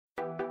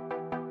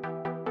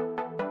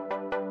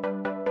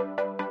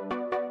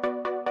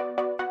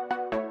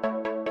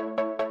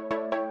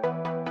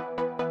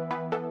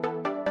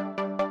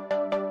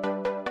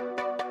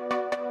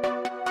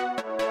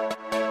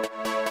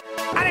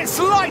It's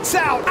lights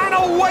out, and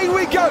away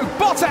we go.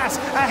 Bottas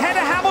ahead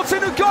of Hamilton,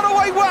 who got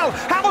away well.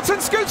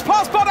 Hamilton scoots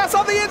past Bottas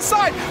on the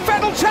inside.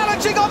 Vettel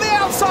challenging on the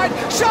outside.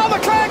 Charles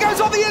Leclerc goes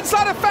on the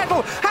inside of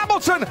Vettel.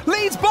 Hamilton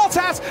leads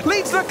Bottas,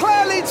 leads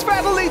Leclerc, leads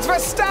Vettel, leads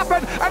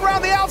Verstappen, and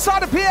round the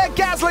outside of Pierre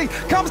Gasly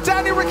comes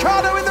Daniel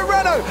Ricciardo in the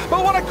Renault.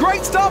 But what a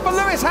great start for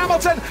Lewis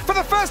Hamilton. For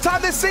the first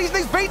time this season,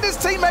 he's beaten his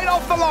teammate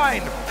off the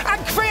line. And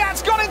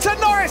Kvyat's gone into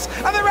Norris,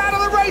 and they're out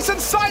of the race, and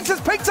Sainz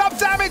has picked up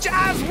damage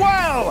as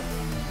well.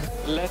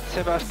 Let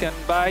Sebastian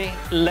by.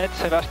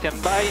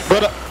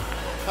 But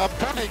I'm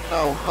pulling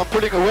now. I'm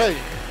pulling away.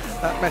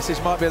 That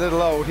message might be a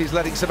little old. He's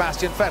letting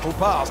Sebastian Vettel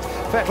past.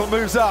 Vettel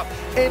moves up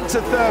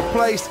into third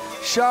place.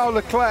 Charles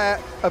Leclerc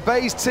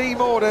obeys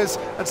team orders,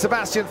 and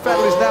Sebastian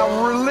Vettel is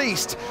now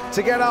released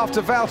to get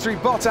after Valtteri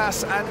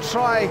Bottas and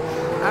try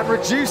and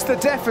reduce the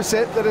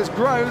deficit that has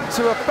grown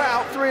to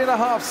about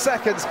 3.5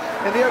 seconds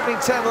in the opening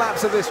 10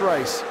 laps of this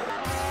race.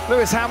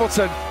 Lewis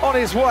Hamilton on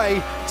his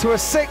way to a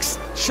 6th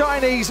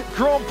Chinese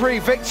Grand Prix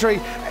victory.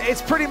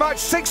 It's pretty much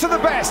 6 of the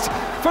best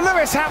for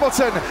Lewis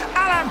Hamilton.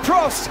 Alain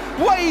Prost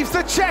waves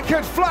the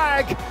checkered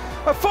flag.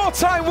 A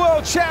 4-time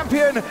world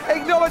champion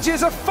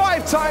acknowledges a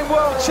 5-time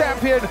world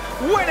champion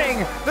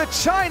winning the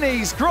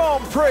Chinese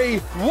Grand Prix.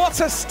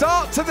 What a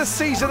start to the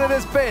season it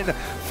has been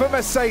for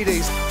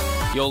Mercedes.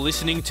 You're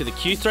listening to the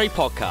Q3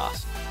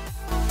 podcast.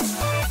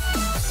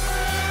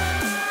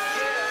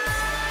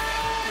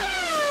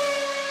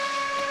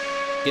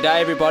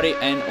 G'day everybody,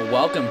 and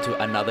welcome to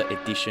another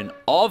edition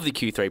of the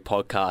Q3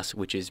 podcast,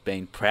 which has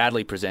been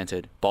proudly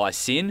presented by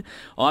Sin.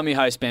 I'm your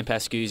host, Ben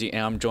Pascuzzi,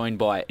 and I'm joined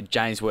by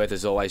James Worth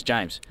as always.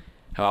 James,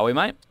 how are we,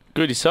 mate?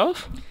 Good,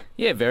 yourself?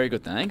 Yeah, very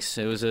good, thanks.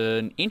 It was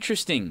an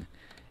interesting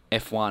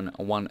F1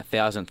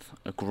 1000th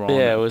Grand Prix.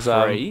 Yeah, it was.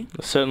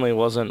 It certainly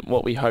wasn't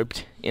what we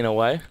hoped in a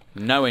way.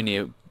 Nowhere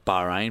near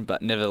Bahrain,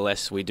 but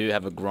nevertheless, we do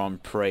have a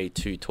Grand Prix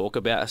to talk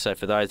about. So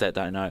for those that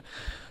don't know,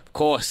 of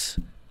course,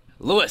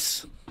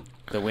 Lewis,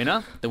 the winner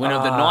of the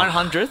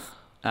 900th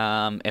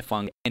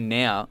F1, and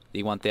now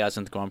the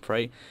 1000th Grand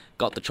Prix.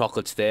 Got the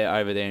chocolates there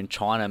over there in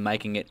China,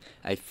 making it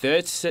a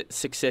third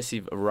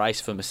successive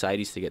race for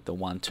Mercedes to get the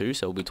 1-2.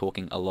 So we'll be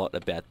talking a lot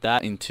about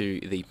that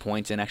into the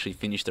points and actually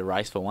finish the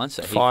race for once.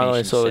 So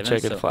finally saw the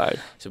checkered flag.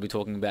 So we'll be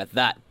talking about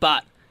that.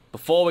 But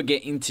before we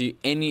get into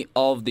any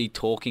of the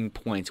talking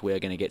points, we're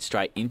going to get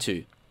straight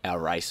into our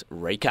race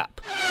recap.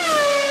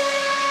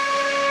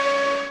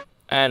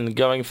 And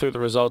going through the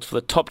results for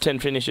the top 10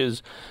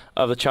 finishes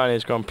of the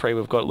Chinese Grand Prix,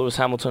 we've got Lewis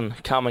Hamilton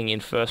coming in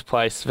first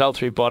place,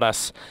 Valtteri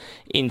Bottas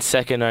in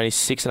second, only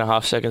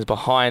 6.5 seconds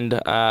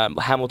behind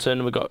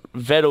Hamilton. We've got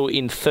Vettel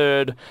in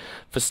third,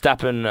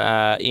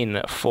 Verstappen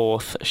in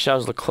fourth,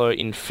 Charles Leclerc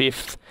in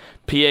fifth,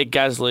 Pierre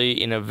Gasly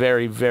in a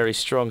very, very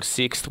strong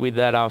sixth with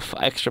that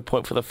extra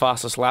point for the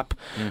fastest lap,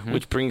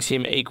 which brings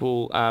him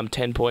equal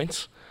 10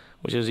 points.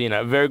 Which is,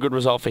 a very good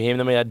result for him.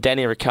 Then we had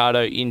Daniel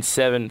Ricciardo in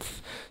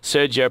 7th,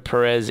 Sergio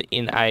Perez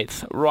in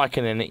 8th,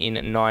 Raikkonen in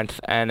 9th,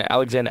 and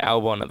Alexander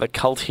Albon, the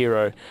cult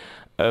hero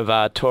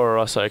of Toro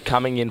Rosso,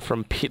 coming in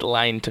from pit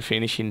lane to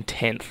finish in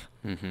 10th.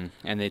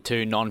 And the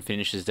two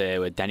non-finishers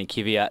there were Danny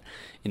Kvyat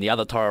in the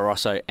other Toro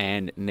Rosso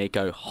and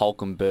Nico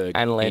Hülkenberg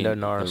and Lando in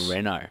Norris. the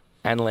Renault.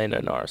 And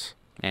Lando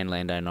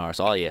Norris.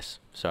 Oh, yes.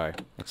 Sorry.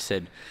 It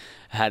said...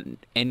 had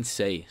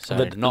NC, so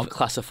not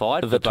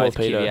classified the for both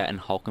torpedo. Kvyat and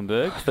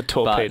Hülkenberg. The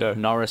torpedo. But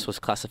Norris was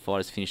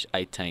classified as finished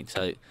 18th.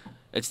 So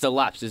it's the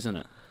laps, isn't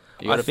it?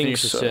 You got to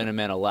finish a certain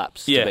amount of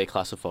laps to be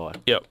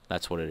classified. Yep.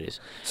 That's what it is.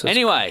 So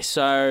anyway,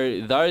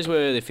 so those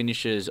were the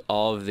finishes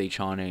of the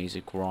Chinese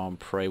Grand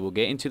Prix. We'll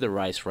get into the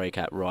race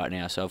recap right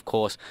now. So, of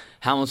course,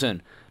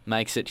 Hamilton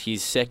makes it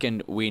his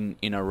second win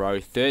in a row,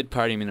 third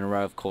podium in a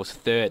row, of course,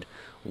 third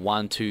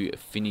 1-2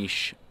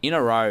 finish in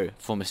a row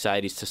for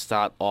Mercedes to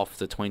start off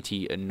the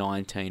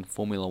 2019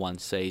 Formula One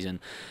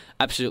season.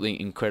 Absolutely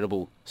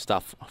incredible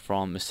stuff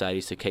from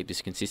Mercedes to keep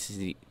this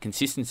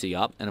consistency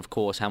up. And of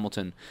course,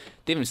 Hamilton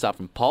didn't even start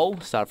from pole,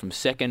 started from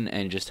second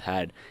and just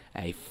had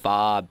a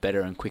far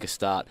better and quicker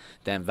start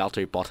than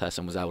Valtteri Bottas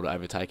and was able to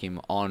overtake him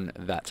on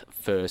that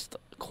first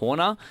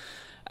corner.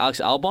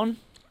 Alex Albon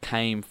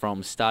came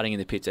from starting in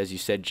the pits, as you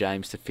said,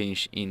 James, to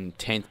finish in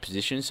 10th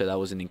position. So that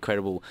was an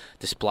incredible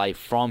display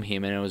from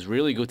him. And it was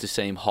really good to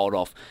see him hold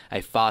off a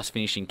fast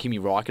finishing Kimi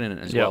Raikkonen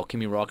as well.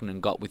 Kimi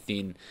Raikkonen got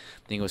within,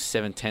 I think it was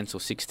 7/10 or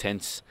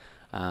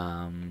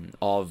 6/10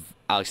 of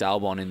Alex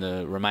Albon in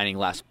the remaining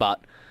laps. But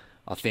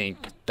I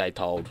think they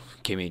told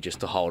Kimi just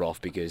to hold off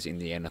because in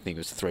the end, I think it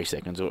was 3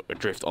 seconds or a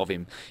drift of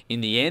him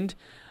in the end.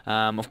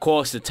 Of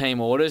course, the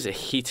team orders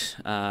hit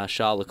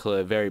Charles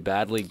Leclerc very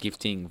badly,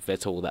 gifting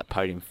Vettel that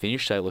podium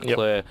finish. So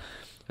Leclerc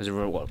was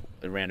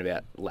around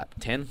about lap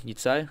 10, you'd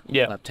say?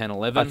 Yeah. Lap 10,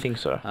 11. I think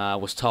so.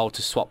 Was told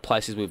to swap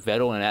places with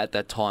Vettel, and at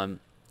that time,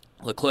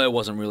 Leclerc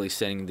wasn't really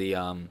setting the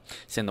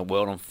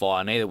world on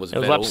fire. Neither was Vettel. It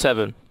was lap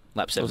 7.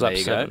 Lap 7, there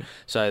you go.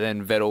 So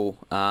then Vettel,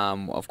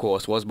 of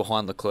course, was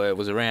behind Leclerc,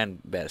 was around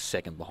about a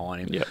second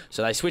behind him. Yep.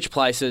 So they switched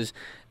places,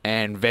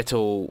 and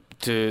Vettel,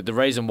 the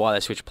reason why they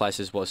switched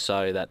places was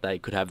so that they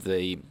could have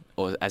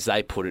or as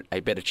they put it,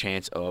 a better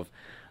chance of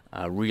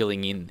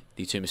reeling in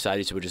the two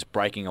Mercedes who were just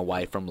breaking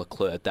away from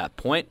Leclerc at that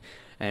point,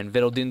 and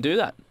Vettel didn't do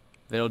that.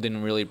 Vettel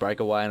didn't really break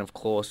away, and of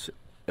course,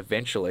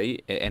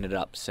 eventually it ended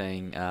up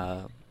seeing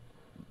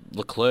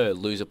Leclerc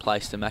lose a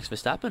place to Max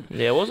Verstappen.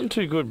 Yeah, it wasn't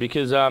too good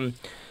because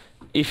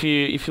if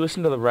you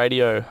listen to the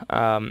radio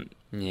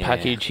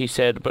package, he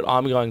said, "But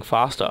I'm going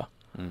faster,"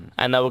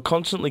 and they were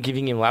constantly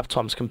giving him lap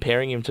times,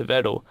 comparing him to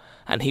Vettel,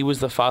 and he was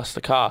the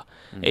faster car.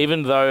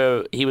 Even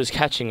though he was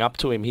catching up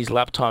to him, his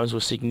lap times were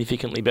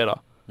significantly better.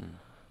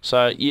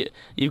 So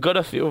you've got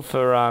to feel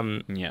for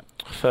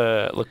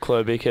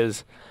Leclerc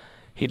because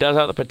he does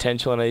have the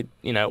potential, and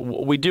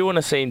we do want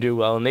to see him do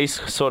well. And these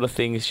sort of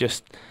things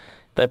just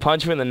they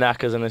punch him in the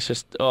knackers, and it's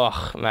just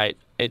mate,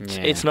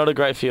 it's not a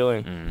great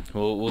feeling.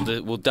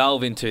 We'll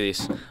delve into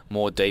this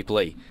more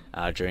deeply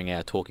during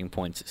our talking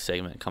points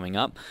segment coming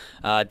up.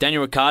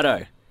 Daniel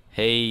Ricciardo,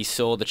 he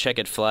saw the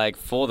checkered flag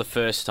for the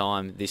first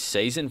time this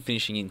season,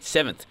 finishing in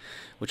 7th,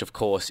 which of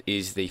course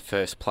is the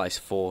first place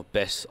for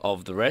best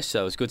of the rest.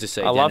 So it was good to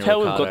see. I love how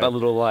we've got that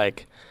little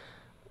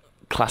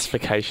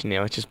classification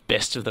now. It's just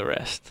best of the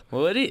rest.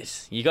 Well, it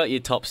is. You got your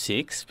top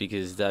 6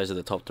 because those are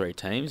the top 3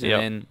 teams, and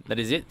then that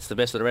is it. It's the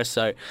best of the rest.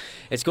 So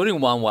it's good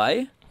in one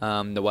way,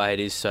 the way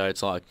it is. So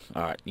it's like,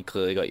 all right, you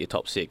clearly got your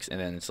top 6, and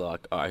then it's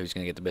like, all right, who's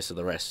going to get the best of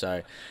the rest?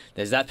 So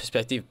there's that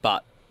perspective,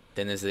 but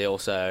then there's the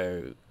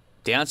also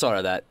downside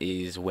of that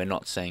is we're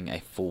not seeing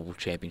a full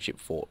championship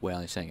fought. We're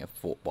only seeing it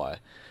fought by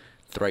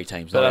 3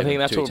 teams, but not I think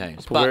that's 2 what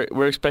teams. But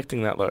we're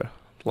expecting that though.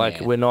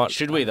 We're not.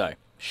 Should we though?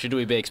 Should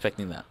we be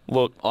expecting that?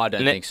 Look, I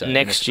don't think so.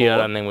 Next year, I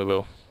don't think we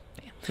will.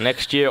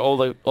 Next year, all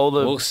the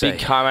We'll big see.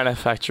 car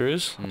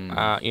manufacturers,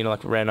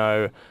 like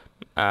Renault,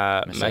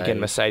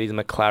 Mercedes,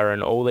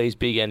 McLaren, all these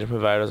big engine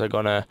providers are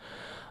gonna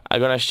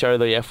show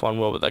the F1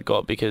 world what they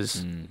got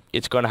because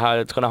it's gonna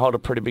hold a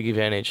pretty big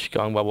advantage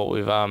going by what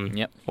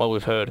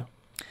we've heard.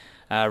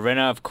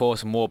 Renault, of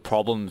course, more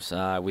problems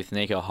with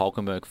Nico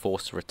Hülkenberg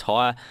forced to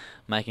retire,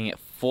 making it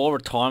 4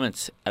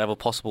 retirements out of a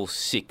possible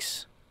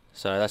 6.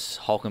 So that's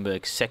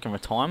Hülkenberg's second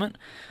retirement.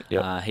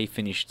 Yep. He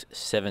finished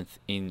 7th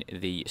in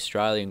the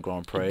Australian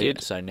Grand Prix. He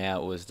did. So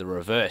now it was the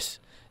reverse.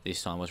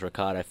 This time was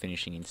Ricciardo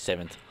finishing in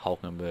 7th,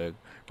 Hülkenberg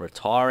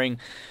retiring.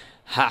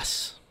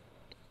 Haas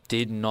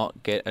did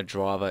not get a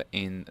driver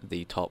in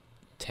the top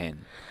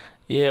 10.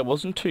 Yeah, it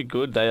wasn't too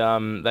good. They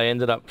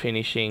ended up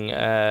finishing.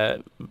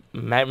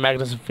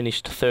 Magnussen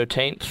finished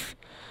 13th,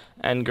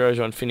 and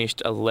Grosjean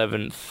finished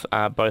 11th.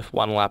 Both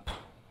 1 lap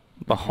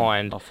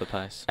behind, off the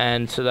pace.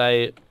 And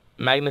today,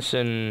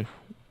 Magnussen.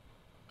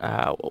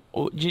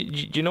 Do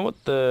you know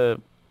what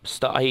the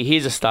start?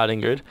 Here's a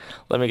starting grid.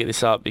 Let me get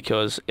this up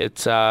because it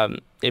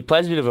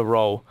plays a bit of a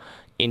role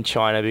in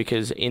China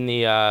because in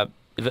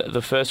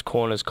the first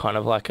corner is kind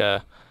of like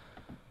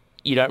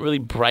you don't really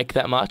brake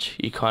that much.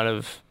 You kind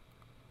of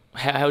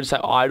how would you say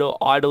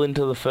idle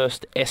into the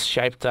first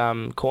S-shaped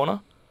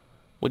corner?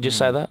 Would you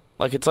say that?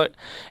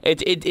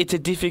 It's a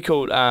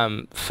difficult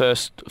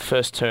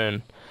first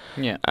turn.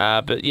 Yeah.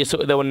 But yeah, so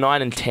there were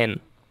 9 and 10.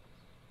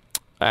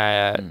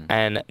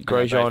 And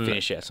Grosjean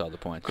finished outside the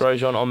points.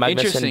 Grosjean or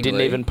Magnussen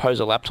didn't even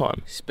pose a lap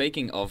time.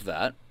 Speaking of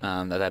that,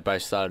 that they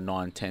both started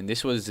 9 and 10.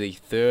 This was the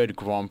 3rd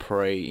Grand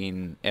Prix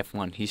in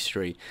F1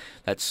 history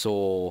that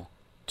saw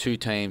 2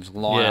 teams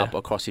line up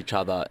across each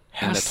other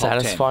in the top 10. How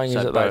satisfying is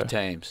it both though?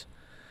 Teams.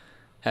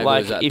 How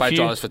good is that? Both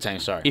drivers for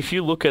teams. Sorry. If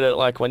you look at it,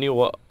 when I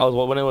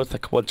was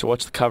to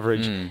watch the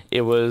coverage,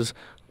 it was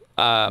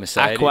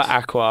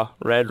aqua,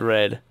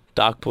 red,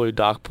 dark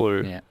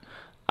blue. Yeah.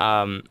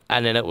 And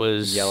then it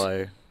was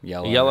yellow,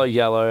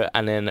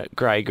 and then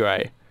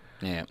grey.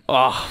 Yeah.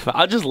 Oh,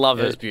 I just love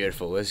it. It was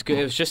beautiful. It was good.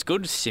 It was just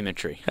good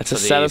symmetry. It's a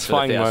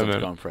satisfying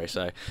moment. Grand Prix.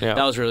 So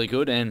that was really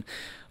good. And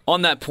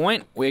on that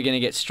point, we're going to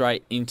get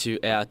straight into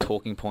our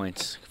talking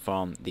points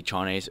from the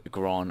Chinese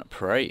Grand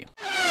Prix.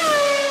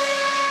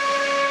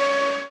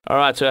 All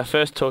right, so our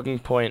first talking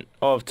point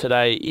of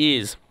today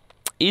is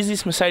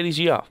this Mercedes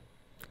year?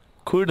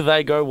 Could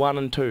they go 1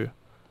 and 2?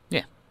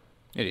 Yeah,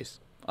 it is.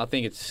 I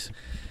think it's...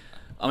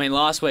 I mean,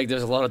 last week there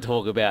was a lot of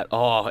talk about,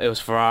 it was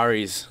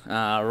Ferrari's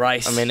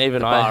race. I mean,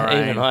 even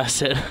I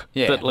said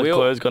that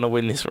Leclerc's going to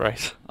win this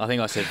race. I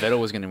think I said Vettel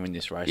was going to win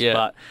this race, yeah.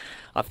 But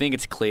I think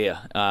it's clear.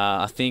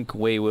 I think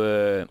we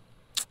were...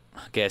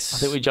 I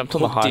think we jumped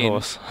on the high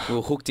horse. We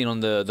were hooked in on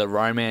the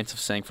romance of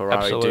seeing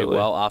Ferrari do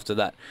well after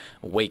that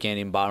weekend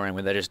in Bahrain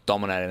when they just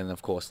dominated, and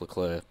of course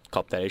Leclerc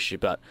copped that issue.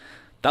 But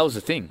that was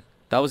the thing.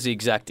 That was the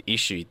exact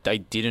issue. They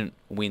didn't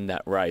win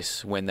that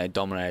race when they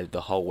dominated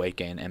the whole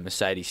weekend, and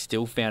Mercedes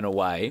still found a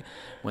way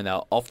when they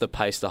were off the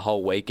pace the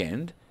whole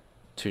weekend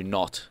to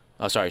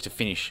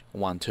finish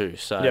 1-2.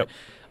 So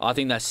I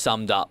think that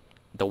summed up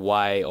the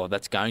way, or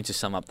that's going to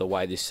sum up the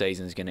way this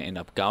season is going to end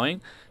up going.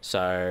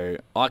 So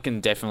I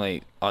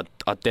definitely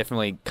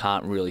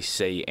can't really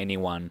see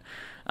anyone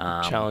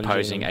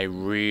posing a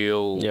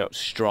real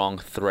strong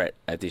threat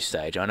at this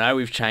stage. I know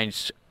we've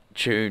changed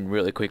tune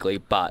really quickly,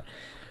 but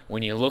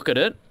when you look at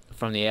it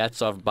from the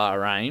outside of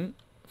Bahrain,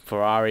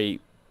 Ferrari,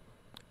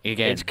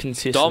 again, it's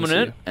consistency.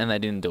 Dominant, and they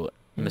didn't do it.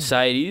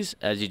 Mercedes,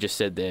 as you just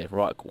said there,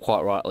 right,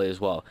 quite rightly as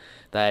well,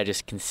 they are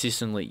just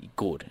consistently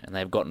good, and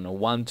they've gotten a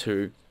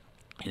 1-2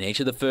 in each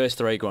of the first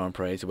 3 Grand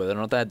Prix, whether or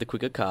not they had the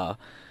quicker car,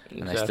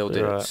 and they still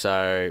did it.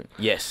 So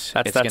yes,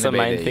 that's the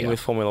main thing with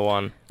Formula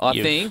One.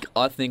 I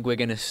think we're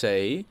going to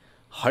see,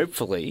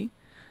 hopefully,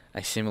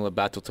 a similar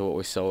battle to what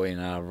we saw in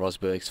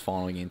Rosberg's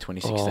final year in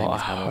 2016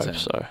 with Hamilton. I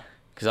hope so.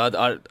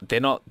 Because they're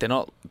not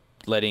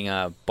letting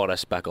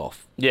Bottas back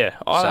off. Yeah,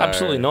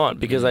 absolutely not,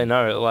 because they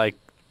know, like,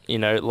 you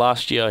know,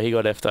 last year he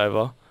got effed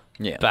over.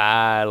 Yeah.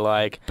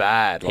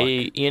 Bad.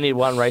 He only had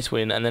 1 race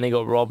win, and then he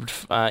got robbed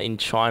in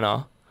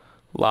China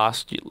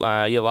last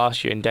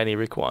year, and Danny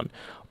Rick won.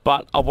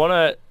 But I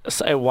want to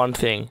say one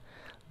thing,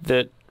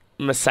 that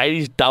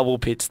Mercedes double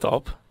pit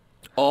stop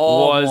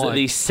was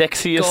the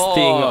sexiest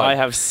thing I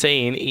have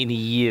seen in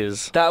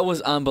years. That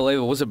was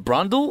unbelievable. Was it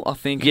Brundle? I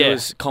think he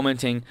was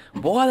commenting,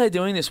 why are they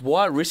doing this?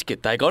 Why risk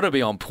it? They got to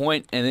be on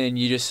point. And then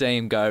you just see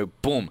him go,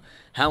 boom.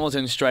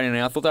 Hamilton straight in.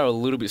 I thought they were a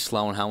little bit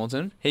slow on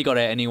Hamilton. He got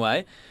out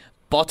anyway.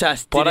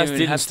 Bottas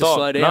didn't have to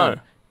slow down.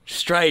 No.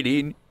 Straight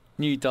in,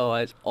 new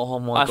tyres. Oh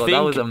my God, that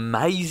was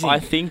amazing. I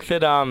think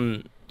that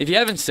if you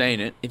haven't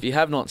seen it, if you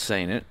have not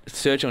seen it,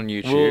 search on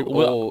YouTube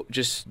or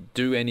just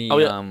do any.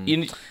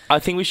 I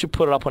think we should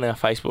put it up on our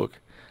Facebook,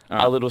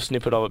 a little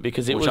snippet of it,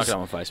 because we'll chuck it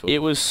on Facebook. It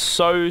was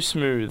so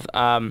smooth.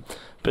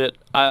 But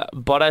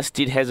Bottas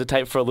did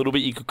hesitate for a little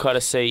bit. You could kind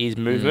of see his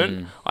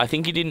movement. I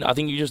think he didn't. I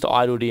think he just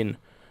idled in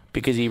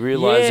because he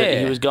realised that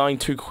he was going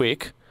too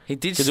quick. He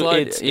did slow.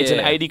 It's an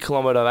 80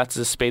 kilometre. That's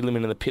the speed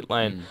limit in the pit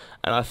lane,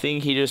 and I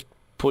think he just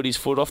put his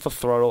foot off the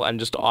throttle and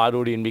just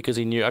idled in because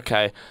he knew,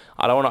 okay,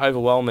 I don't want to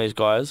overwhelm these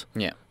guys.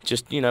 Yeah.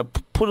 Just,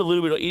 put a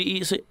little bit.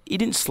 He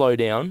didn't slow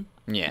down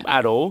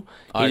at all.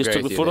 He just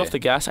took the foot off the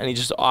gas and he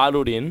just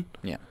idled in.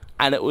 Yeah.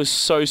 And it was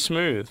so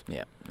smooth.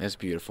 Yeah, it was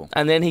beautiful.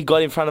 And then he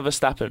got in front of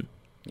Verstappen.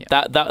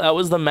 Yeah. That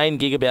was the main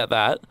gig about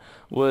that,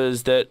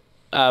 was that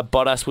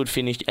Bottas would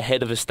finish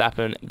ahead of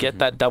Verstappen, get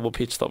that double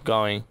pit stop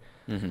going.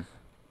 Mm-hmm.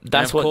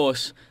 Of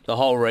course, the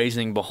whole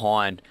reasoning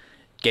behind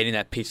getting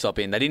that pit stop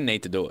in, they didn't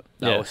need to do it.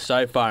 They were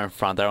so far in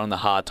front. They were on the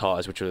hard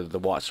tyres, which were the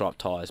white stripe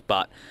tyres.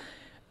 But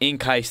in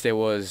case there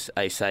was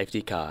a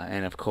safety car,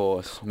 and of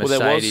course,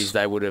 Mercedes,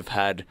 they would have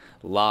had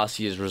last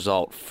year's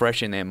result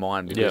fresh in their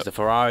mind, because the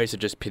Ferraris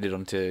had just pitted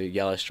onto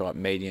yellow stripe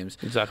mediums.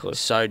 Exactly.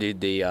 So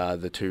did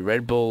the 2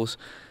 Red Bulls.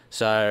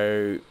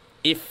 So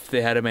if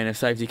there had been a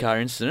safety car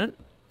incident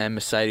and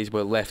Mercedes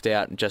were left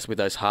out just with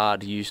those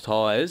hard used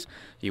tyres,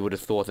 you would have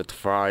thought that the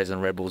Ferraris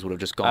and Red Bulls would have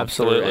just gone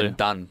through and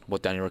done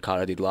what Daniel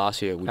Ricciardo did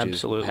last year, which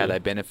is how they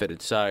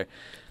benefited. So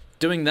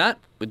doing that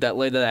with that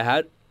lead that they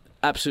had,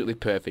 absolutely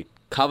perfect.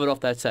 Covered off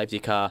that safety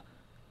car,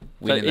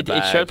 winning the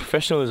bag. It showed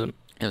professionalism.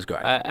 It was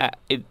great.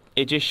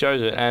 It just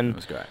shows it. And it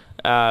was great.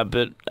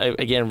 But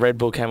again, Red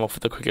Bull came off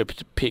with the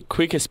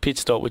quickest pit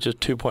stop, which was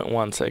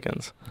 2.1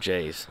 seconds.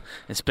 Jeez.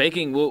 And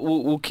speaking,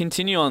 we'll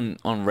continue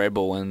on Red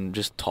Bull and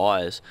just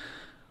tyres.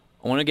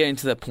 I want to get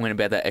into that point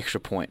about that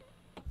extra point,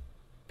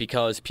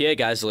 because Pierre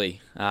Gasly,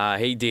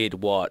 he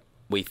did what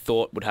we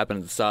thought would happen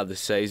at the start of the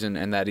season,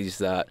 and that is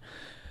that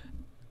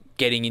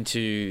having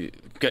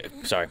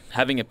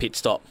a pit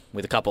stop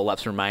with a couple of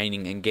laps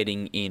remaining and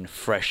getting in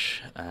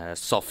fresh,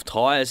 soft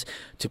tyres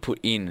to put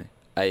in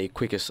a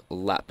quickest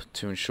lap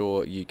to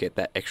ensure you get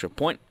that extra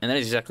point. And that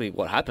is exactly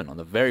what happened on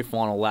the very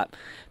final lap.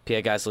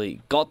 Pierre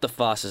Gasly got the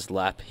fastest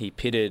lap. He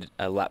pitted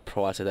a lap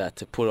prior to that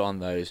to put on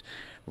those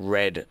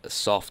red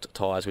soft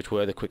tyres, which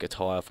were the quicker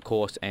tyre, of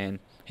course, and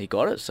he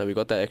got it. So we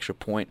got that extra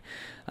point.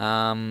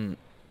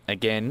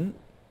 Again,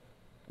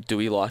 do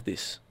we like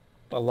this?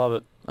 I love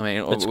it. I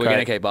mean, we're going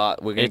to keep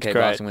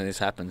asking when this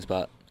happens,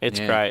 but it's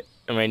great.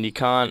 I mean, you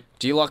can't.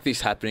 Do you like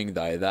this happening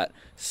though? That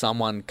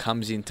someone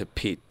comes into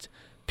pit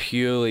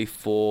purely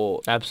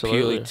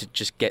to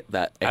just get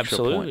that extra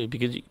point?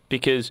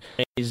 Because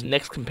his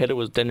next competitor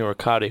was Daniel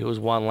Ricciardo, who was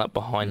 1 lap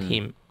behind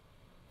him.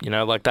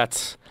 Like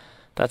that's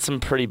some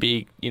pretty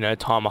big,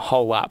 time, a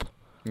whole lap.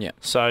 Yeah.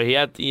 So he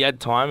had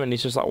time, and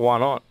he's just like, why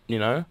not?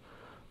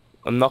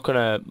 I'm not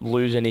gonna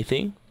lose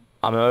anything.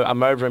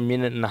 I'm over a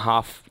minute and a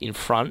half in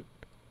front.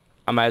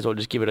 I may as well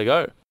just give it a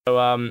go.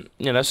 So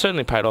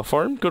certainly paid off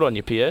for him. Good on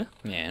you, Pierre.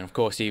 Yeah, and of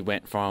course he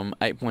went from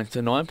 8 points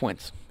to 9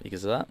 points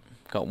because of that.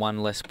 Got 1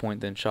 less point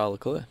than Charles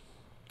Leclerc.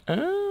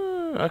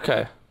 Oh,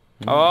 okay.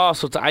 Oh,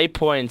 so it's 8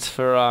 points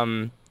for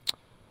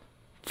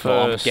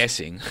Well, I'm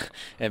guessing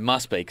it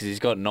must be because he's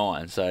got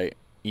 9. So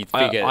you'd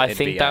figure it'd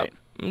be 8.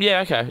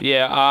 Yeah, okay.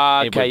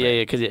 Yeah,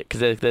 okay,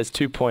 because there's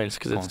 2 points,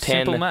 because it's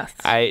 10, simple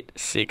maths. 8,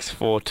 6,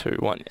 4, 2,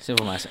 1.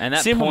 Simple maths. And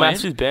that simple point,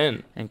 maths with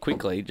Ben. And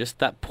quickly, just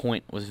that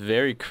point was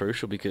very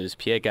crucial because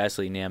Pierre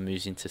Gasly now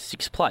moves into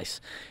 6th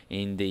place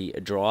in the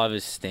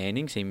drivers'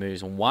 standings. He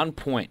moves 1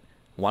 point,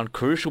 1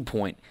 crucial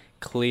point,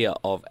 clear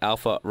of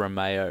Alfa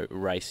Romeo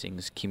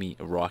Racing's Kimi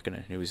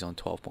Räikkönen, who is on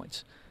 12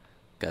 points.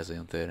 Gasly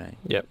on 13.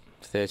 Yep.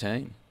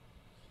 13.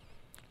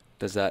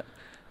 Does that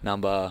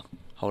number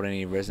hold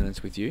any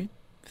resonance with you?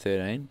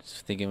 13.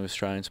 Thinking of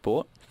Australian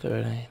sport.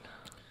 13.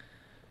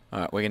 All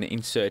right, we're going to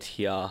insert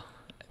here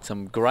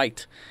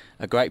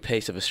a great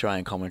piece of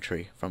Australian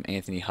commentary from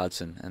Anthony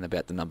Hudson and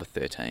about the number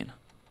 13.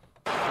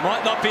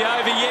 Might not be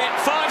over yet.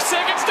 5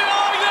 seconds to go.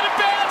 He let it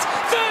bounce.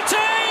 13!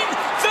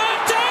 13!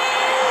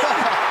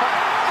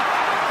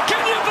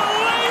 Can you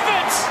believe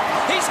it?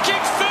 He's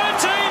kicked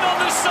 13 on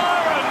the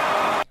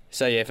siren.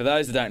 So yeah, for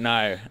those that don't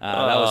know,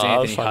 that was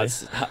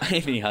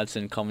Anthony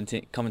Hudson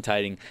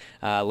commentating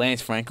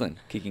Lance Franklin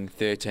kicking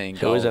 13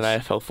 goals. Who is an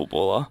AFL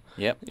footballer.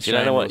 Yep. If you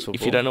don't know what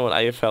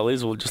AFL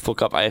is, we'll just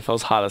look up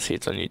AFL's hardest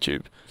hits on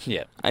YouTube.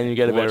 Yeah. And you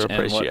get a better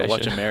appreciation.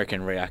 Watch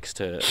American reacts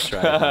to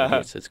Australian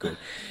hits. It's good.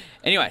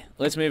 Anyway,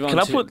 let's move on.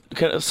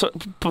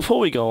 Before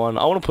we go on,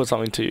 I want to put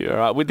something to you. All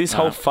right, with this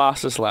whole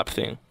fastest lap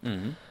thing.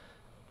 Mm-hmm.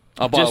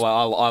 Oh, by the way,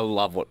 I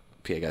love what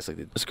Pierre Gasly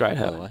did. It's great.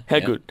 How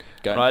good.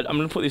 Go. Right, I'm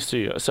going to put this to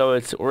you. So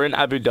we're in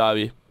Abu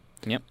Dhabi.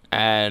 Yep.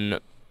 And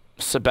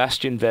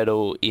Sebastian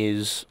Vettel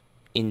is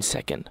in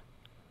second.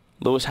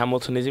 Lewis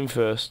Hamilton is in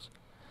first.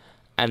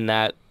 And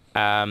that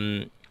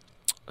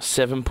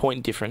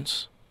 7-point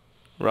difference,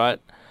 right?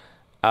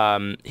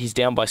 He's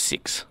down by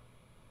 6.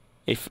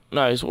 What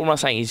am I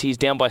saying? He's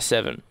down by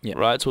 7,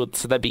 right? So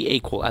they'd be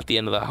equal at the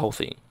end of the whole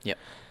thing. Yep.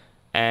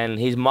 And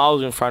he's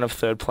miles in front of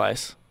third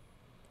place.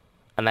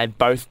 And they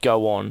both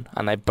go on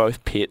and they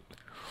both pit.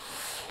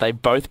 They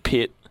both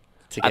pit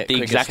at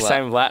the exact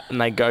same lap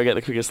and they go get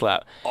the quickest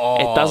lap.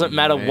 It doesn't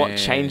matter what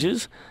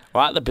changes,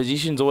 right? The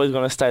position's always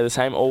going to stay the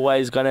same.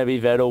 Always going to be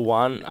Vettel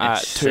 1,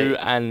 2,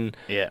 and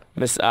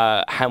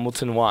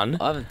Hamilton 1.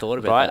 I haven't thought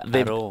about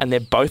that at all. And they're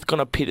both going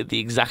to pit at the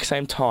exact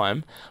same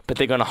time, but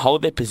they're going to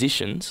hold their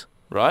positions,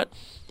 right?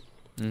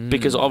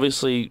 Because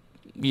obviously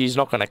he's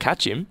not going to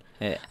catch him.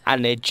 Yeah.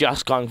 And they're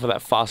just going for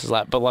that fastest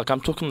lap. But I'm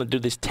talking to do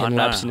this 10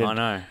 laps in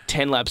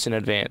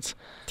advance.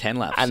 10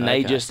 laps. And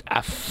they just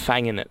are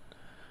fanging it.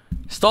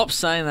 Stop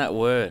saying that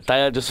word.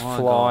 They are just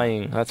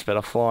flying. God. That's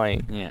better,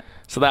 flying. Yeah.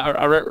 So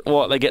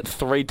they get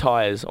 3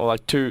 tyres or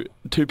like two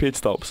pit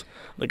stops.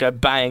 They go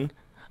bang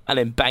and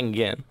then bang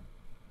again.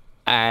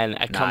 And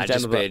it comes down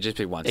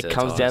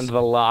down to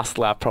the last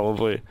lap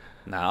probably.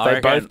 No, they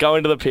both go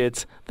into the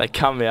pits. They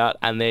come out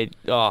and they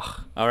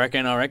I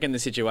reckon the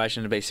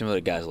situation would be similar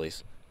to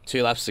Gasly's.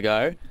 2 laps to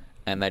go,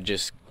 and they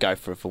just go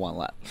for it for 1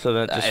 lap. So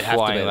they're just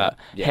flying that.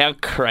 Yeah. How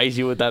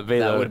crazy would that be?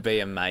 That would be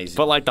amazing.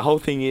 But the whole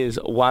thing is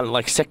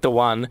sector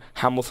 1,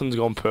 Hamilton's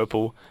gone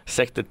purple.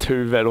 Sector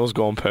 2, Vettel's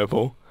gone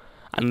purple,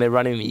 and they're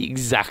running the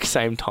exact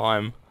same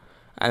time.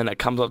 And then it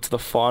comes up to the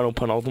final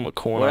penultimate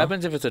corner. What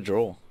happens if it's a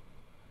draw?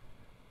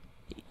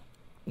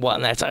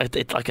 What? And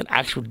it's like an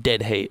actual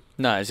dead heat.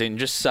 No, as in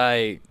just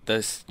say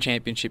the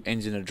championship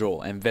ends in a draw,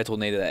 and Vettel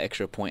needed that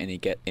extra point, and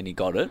he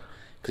got it.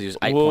 Because he was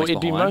 8 points behind.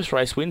 It'd be most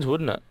race wins,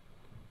 wouldn't it?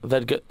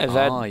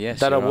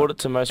 They'd award it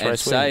to most race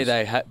wins. Say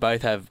they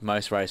both have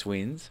most race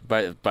wins.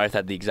 Both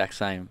had the exact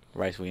same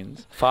race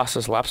wins.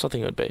 Fastest laps, I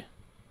think it would be.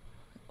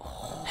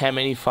 How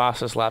many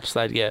fastest laps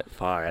they'd get?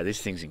 Far out.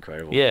 This thing's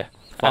incredible. Yeah.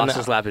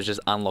 Fastest lap has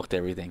just unlocked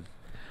everything.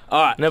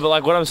 All right. No,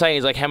 but what I'm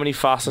saying is how many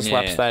fastest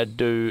laps they'd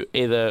do,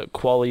 either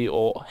quali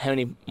or how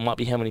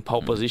many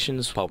pole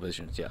positions. Pole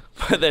positions, yeah.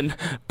 But then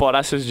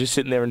Bottas is just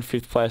sitting there in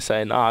 5th place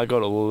saying, I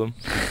got all of them.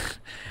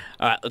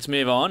 All right, let's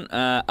move on.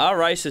 Our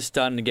race is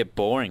starting to get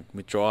boring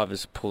with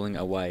drivers pulling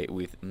away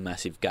with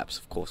massive gaps.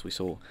 Of course, we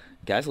saw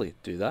Gasly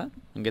do that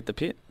and get the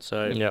pit.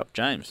 So,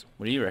 James,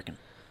 what do you reckon?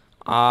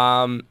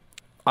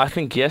 I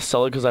think yes,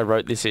 solid, because I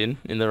wrote this in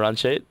the run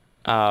sheet.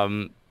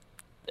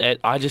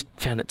 I just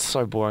found it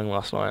so boring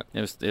last night.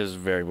 It was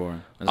very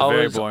boring. It was a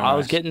very boring race. I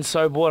was getting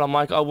so bored. I'm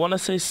like, I want to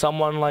see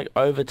someone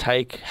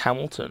overtake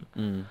Hamilton.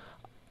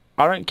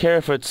 I don't care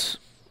if it's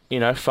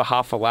for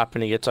half a lap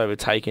and he gets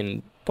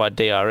overtaken by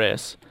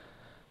DRS.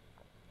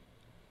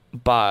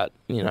 But,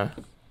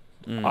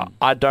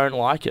 I don't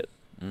like it.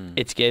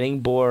 It's getting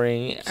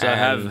boring. So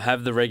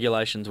have the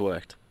regulations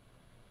worked?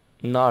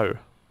 No.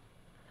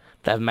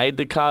 They've made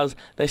the cars...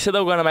 They said they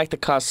were going to make the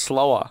cars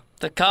slower.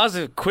 The cars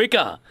are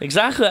quicker.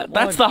 Exactly.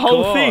 That's the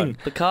whole thing.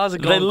 The cars are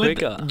going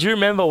quicker. Do you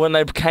remember when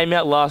they came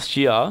out last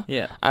year?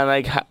 Yeah.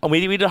 And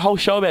we did a whole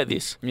show about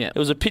this. Yeah. It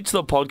was a Pit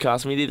Stop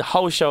podcast, and we did a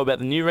whole show about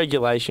the new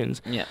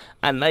regulations. Yeah.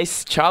 And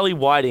Charlie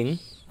Whiting,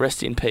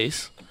 rest in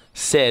peace,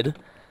 said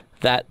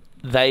that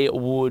they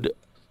would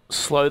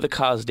slow the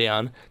cars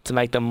down to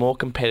make them more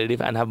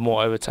competitive and have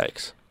more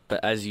overtakes.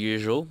 But as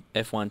usual,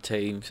 F1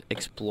 teams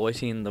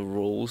exploiting the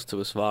rules to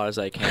as far as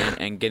they can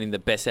and getting the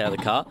best out of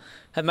the car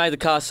have made the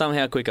car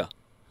somehow quicker.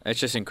 It's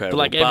just incredible.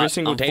 But every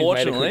single team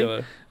made it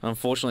quicker.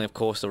 Unfortunately, of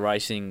course, the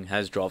racing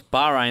has dropped.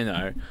 Bahrain,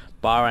 though.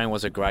 Bahrain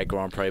was a great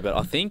Grand Prix, but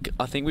I think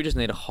we just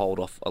need to hold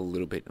off a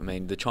little bit. I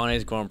mean, the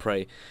Chinese Grand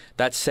Prix,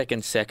 that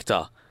second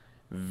sector,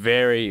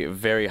 very,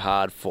 very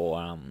hard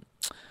for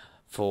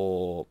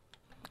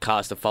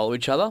cars to follow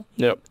each other.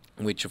 Yep.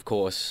 Which, of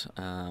course,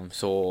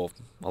 saw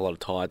a lot of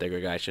tyre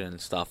degradation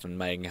and stuff and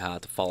making it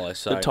hard to follow.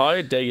 So the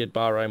tyre deg at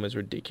Bahrain was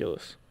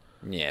ridiculous.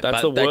 Yeah,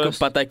 that's the worst.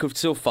 But they could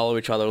still follow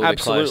each other a little bit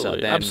closer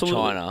than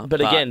China.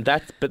 But again,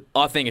 but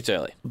I think it's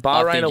early.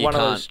 Bahrain are one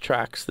of those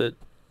tracks that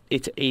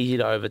it's easy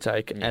to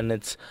overtake, and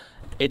it's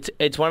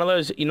one of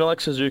those, like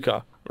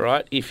Suzuka.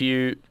 right? If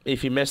you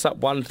mess up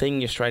one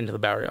thing, you're straight into the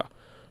barrier.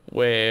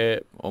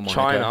 Where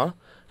China,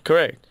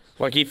 correct.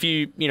 Like if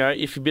you bid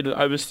an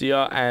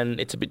oversteer and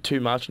it's a bit too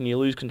much and you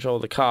lose control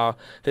of the car,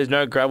 there's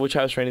no gravel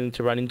traps or anything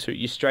to run into.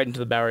 You're straight into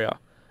the barrier.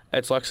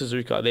 It's like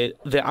Suzuka.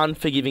 They're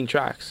unforgiving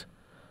tracks.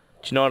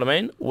 Do you know what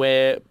I mean?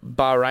 Where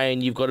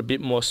Bahrain, you've got a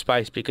bit more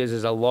space because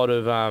there's a lot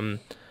of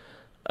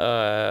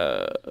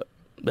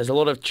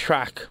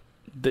track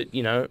that,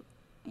 you know,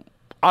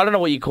 I don't know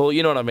what you call it.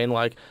 You know what I mean?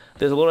 Like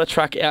there's a lot of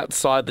track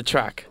outside the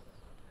track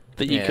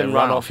that you can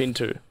run off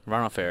into.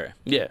 Runoff area.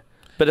 Yeah.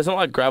 But it's not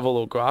like gravel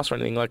or grass or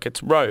anything. Like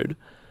it's road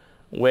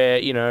where,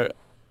 you know,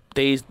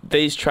 these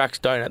tracks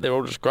don't. They're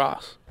all just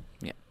grass.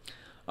 Yeah.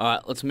 All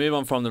right, let's move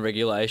on from the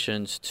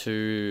regulations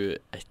to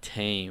a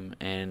team.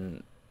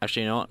 And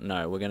actually, you know what?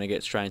 No, we're going to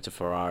get straight into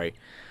Ferrari.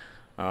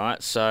 All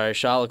right, so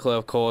Charles Leclerc,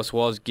 of course,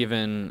 was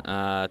given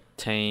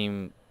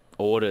team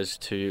orders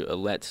to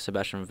let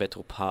Sebastian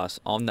Vettel pass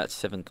on that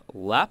 7th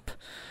lap.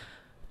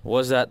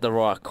 Was that the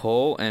right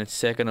call? And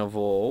second of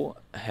all,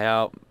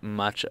 how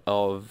much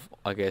of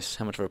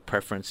a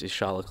preference is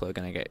Charles Leclerc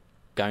going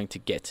to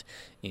get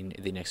in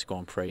the next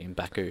Grand Prix in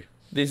Baku?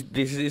 This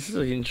is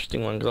an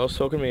interesting one because I was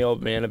talking to my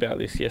old man about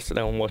this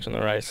yesterday when watching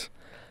the race.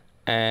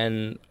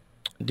 And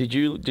did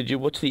you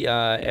watch the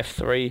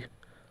F3?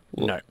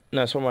 No,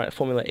 it's from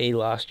Formula E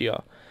last year.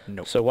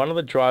 No. So one of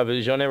the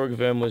drivers, Jean-Eric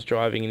Vergne, was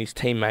driving, and his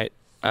teammate,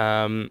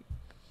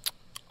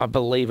 I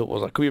believe it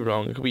was. I could be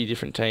wrong. It could be a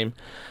different team.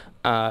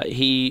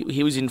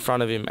 He was in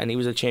front of him, and he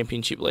was a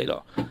championship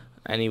leader,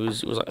 and it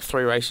was like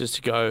 3 races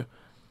to go,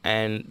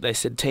 and they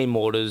said team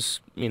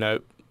orders, you know,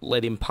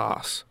 let him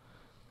pass,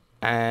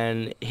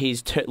 and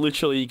he's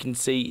literally, you can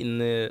see in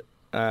the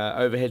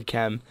overhead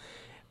cam,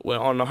 when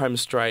on the home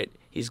straight,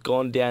 he's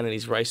gone down in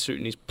his race suit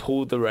and he's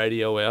pulled the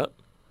radio out,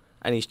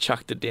 and he's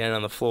chucked it down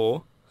on the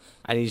floor,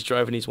 and he's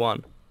drove and he's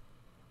won,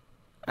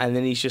 and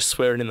then he's just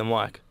swearing in the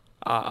mic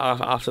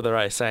after the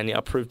race, saying, "Yeah,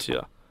 I proved to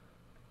you,"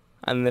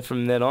 and then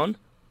from then on.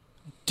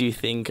 Do you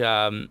think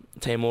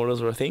team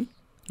orders were a thing?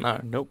 No.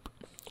 Nope.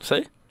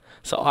 See?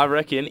 So I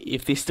reckon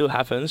if this still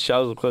happens,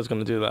 Charles Leclerc's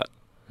going to do that.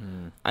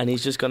 And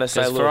he's just going to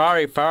say, look...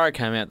 Ferrari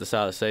came out at the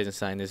start of the season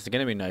saying there's going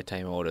to be no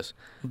team orders.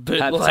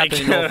 But it's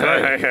happened in all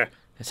 3.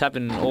 It's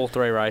happened in all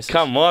 3 races.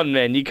 Come on,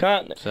 man. You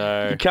can't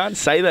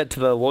say that to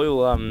the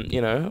loyal,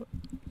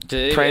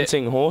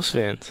 prancing horse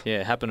fans.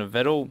 Yeah, it happened to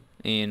Vettel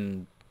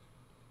in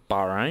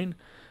Bahrain.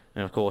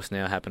 And, of course,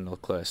 now it happened to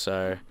Leclerc.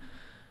 So,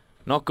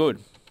 not good.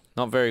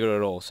 Not very good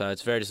at all, so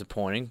it's very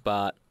disappointing.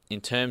 But in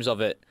terms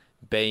of it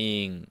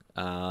being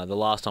the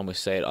last time we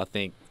see it, I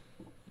think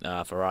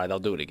Ferrari, they'll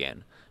do it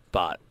again.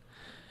 But,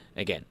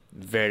 again,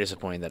 very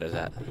disappointing that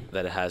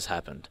it has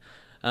happened.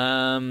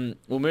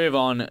 We'll move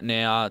on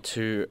now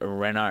to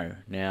Renault.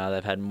 Now,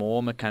 they've had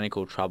more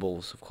mechanical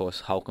troubles. Of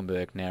course,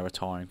 Hülkenberg now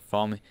retiring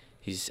from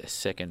his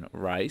 2nd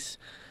race.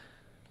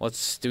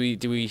 Do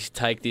we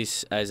take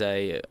this as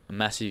a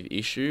massive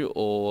issue,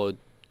 or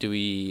do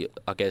we,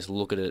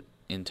 look at it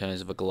in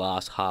terms of a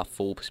glass half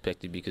full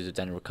perspective because of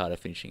Daniel Ricciardo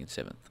finishing in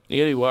 7th?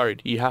 You got to be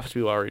worried. You have to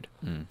be worried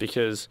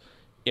because,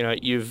 you know,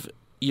 you've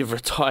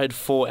retired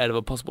 4 out of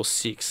a possible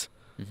 6.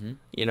 Mm-hmm.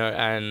 You know,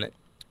 and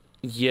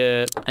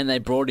they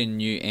brought in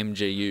new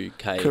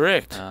MGU-K.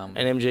 Correct. An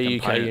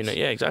MGU-K unit.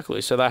 Yeah, exactly.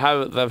 So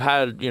they've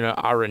had, you know,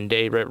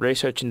 R&D,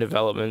 research and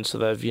development. So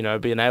they've, you know,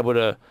 been able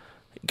to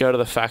go to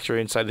the factory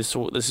and say this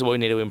is what we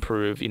need to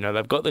improve. You know,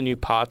 they've got the new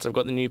parts, they've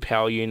got the new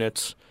power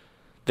units.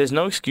 There's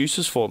no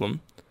excuses for them.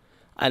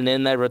 And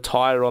then they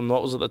retire on,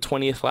 what was it, the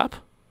 20th lap?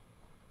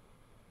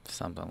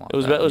 Something like that.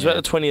 It was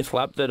about the 20th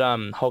lap that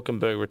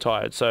Hülkenberg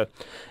retired. So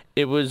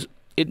it was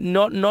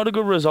not a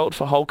good result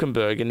for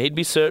Hülkenberg, and he'd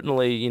be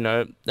certainly, you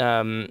know,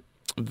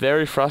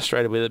 very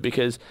frustrated with it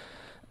because,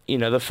 you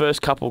know, the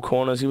first couple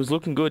corners he was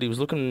looking good. He was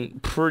looking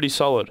pretty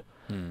solid.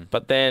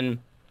 But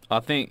then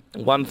I think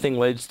one thing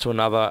leads to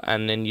another,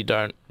 and then you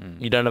don't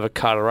have a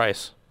car to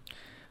race.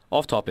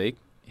 Off topic,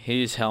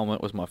 his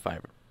helmet was my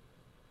favourite.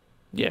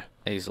 Yeah,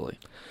 easily.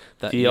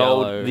 The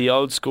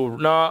old school.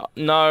 No,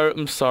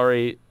 I'm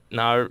sorry.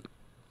 No.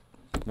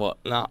 What?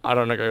 No, I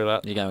don't agree with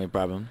that. You're going with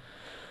Brabham?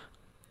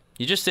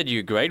 You just said you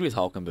agreed with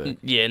Hülkenberg.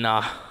 Yeah,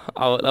 nah.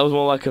 That was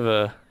more like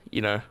I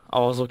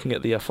was looking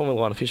at the Formula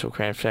 1 official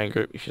fan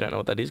group. If you don't know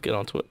what that is, get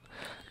onto it.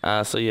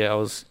 So yeah, I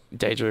was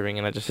daydreaming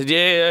and I just said,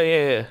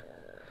 yeah.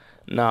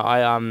 No,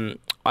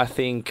 I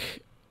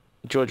think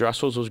George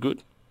Russell's was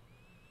good.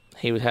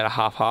 He had a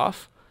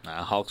half-half.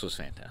 Hulk's was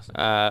fantastic.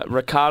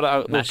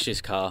 Ricciardo matched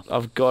his car.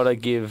 I've got to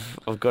give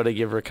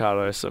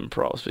Ricciardo some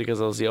props because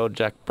it was the old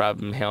Jack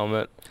Brabham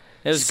helmet.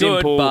 It was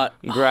simple, good,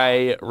 but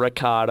grey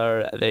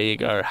Ricciardo. There you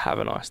go. Have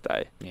a nice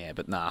day. Yeah,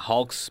 but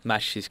Hulk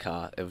smashed his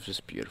car. It was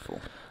just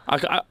beautiful.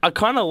 I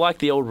kind of like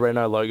the old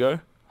Renault logo.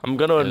 I'm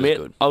going to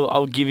admit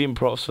I'll give him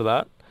props for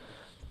that.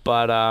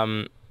 But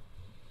I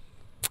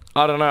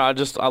don't know.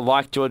 I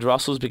like George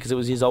Russell's because it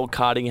was his old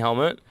karting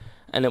helmet,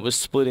 and it was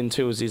split in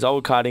two. It was his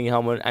old karting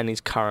helmet and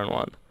his current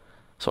one.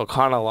 So I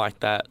kind of like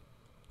that,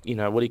 you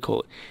know, what do you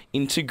call it?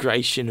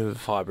 Integration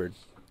of hybrid.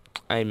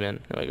 Amen.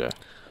 There we go.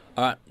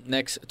 All right,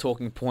 next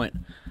talking point.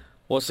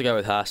 What's the go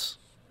with Haas?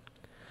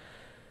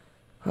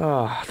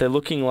 Oh, they're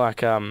looking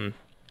like no,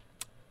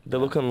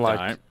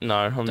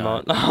 I'm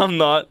not. I'm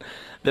not.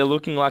 They're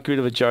looking like a bit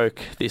of a joke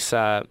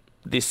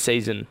this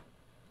season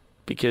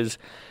because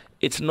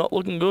it's not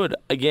looking good.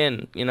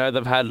 Again,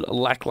 they've had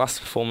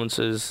lackluster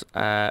performances.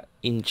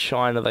 In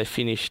China, they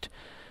finished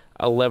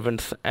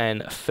 11th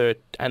and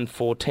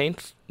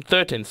 14th.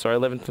 13th, sorry,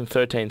 11th and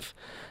 13th,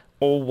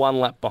 all one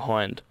lap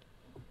behind.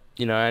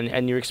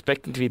 And you're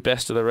expecting to be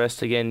best of the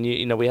rest again.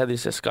 We had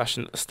this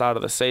discussion at the start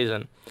of the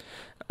season,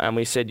 and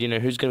we said,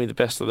 who's going to be the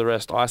best of the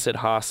rest? I said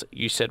Haas,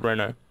 you said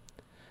Renault.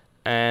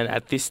 And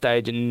at this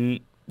stage,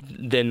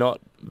 they're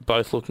not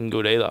both looking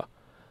good either,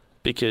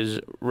 because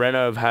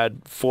Renault have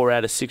had 4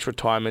 out of 6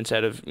 retirements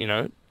out of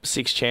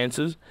 6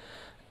 chances,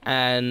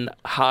 and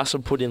Haas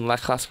have put in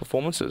lackluster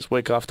performances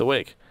week after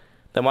week.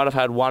 They might have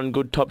had one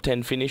good top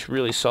 10 finish,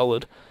 really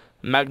solid.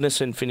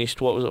 Magnussen finished,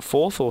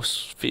 4th or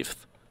 5th?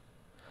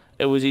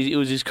 It was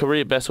his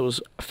career best. It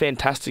was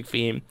fantastic for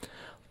him,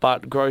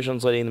 but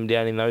Grosjean's letting them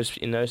down in those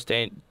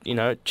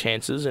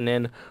chances. And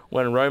then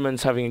when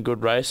Roman's having a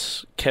good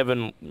race,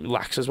 Kevin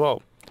lacks as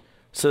well.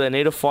 So they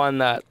need to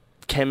find that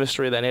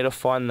chemistry. They need to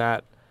find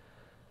that.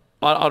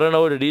 I don't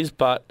know what it is,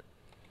 but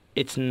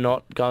it's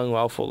not going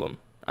well for them,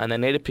 and they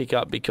need to pick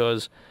up,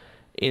 because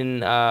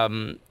in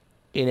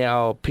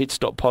our pit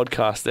stop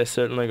podcast, there's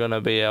certainly going to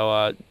be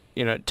our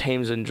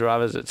teams and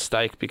drivers at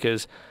stake,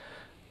 because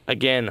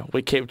again,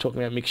 we keep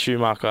talking about Mick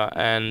Schumacher,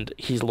 and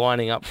he's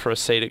lining up for a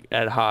seat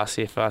at Haas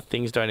if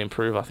things don't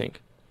improve, I think.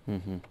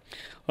 Mm-hmm.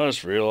 I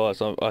just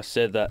realised I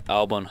said that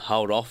Albon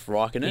held off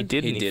Raikkonen. He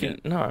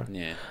didn't. No.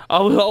 Yeah.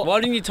 Well,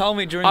 why didn't you tell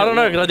me during? I don't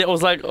know, because I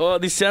was like, oh,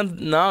 this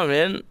sounds no,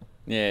 man.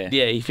 Yeah.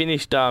 Yeah, he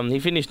finished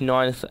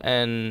 9th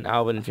and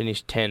Albon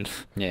finished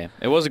 10th. Yeah,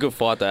 it was a good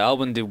fight though.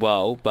 Albon did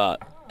well, but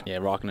yeah,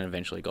 Raikkonen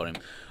eventually got him.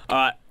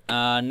 All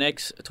right.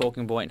 Next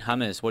talking point,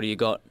 Hammers. What do you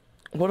got?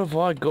 What have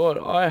I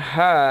got? I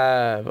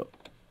have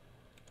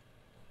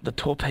the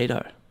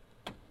Torpedo.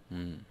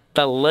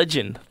 The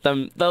legend.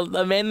 The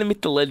man, the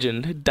myth, the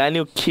legend,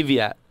 Daniel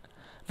Kvyat.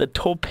 The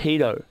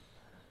Torpedo.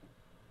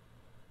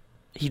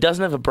 He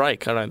doesn't have a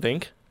brake, I don't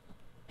think.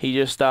 He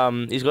just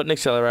he's got an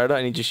accelerator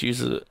and he just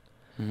uses it.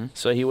 Mm-hmm.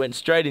 So he went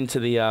straight into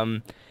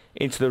the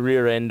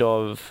rear end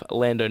of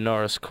Lando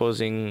Norris,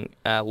 causing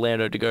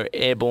Lando to go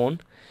airborne,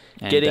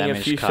 and getting a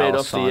few feet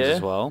off the air.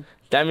 As well.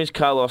 Damaged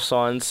Carlos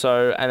Sainz,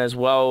 and as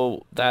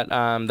well that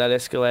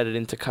escalated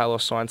into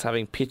Carlos Sainz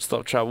having pit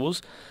stop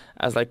troubles,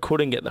 as they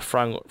couldn't get the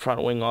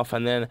front wing off,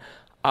 and then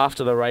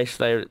after the race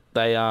they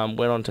went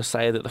on to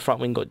say that the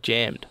front wing got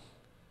jammed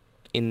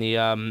in the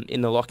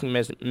locking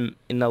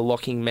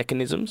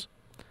mechanisms,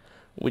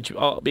 which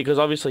because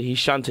obviously he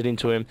shunted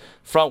into him,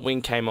 front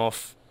wing came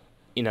off,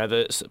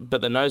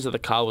 but the nose of the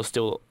car was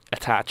still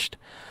attached,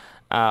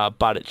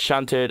 but it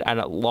shunted and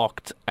it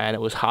locked, and it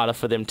was harder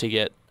for them to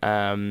get.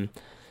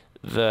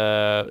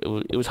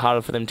 It was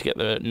harder for them to get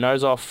the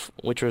nose off,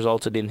 which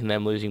resulted in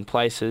them losing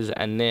places,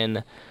 and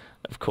then,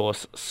 of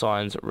course,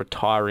 Sainz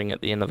retiring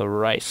at the end of the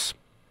race.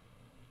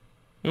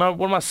 No,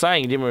 what am I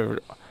saying?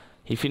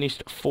 He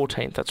finished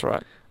 14th, that's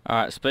right. All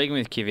right, speaking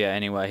with Kvyat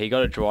anyway, he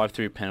got a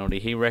drive-through penalty.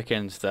 He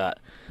reckons that,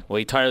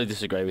 he totally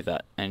disagreed with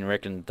that, and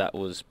reckoned that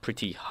was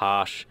pretty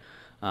harsh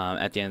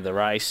at the end of the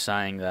race,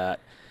 saying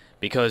that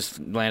because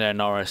Lando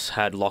Norris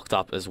had locked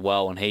up as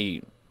well,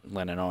 and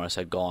Lando Norris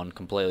had gone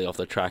completely off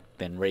the track,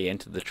 then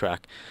re-entered the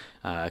track,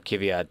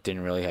 Kvyat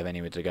didn't really have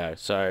anywhere to go.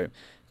 So,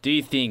 do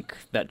you think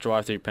that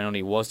drive-through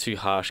penalty was too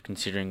harsh,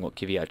 considering what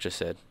Kvyat just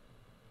said?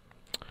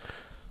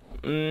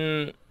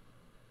 It's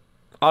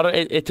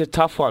a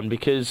tough one,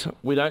 because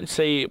we've only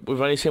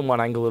seen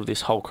one angle of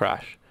this whole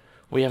crash.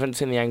 We haven't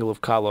seen the angle of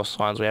Carlos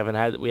Sainz. We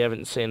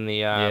haven't seen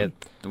the.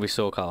 We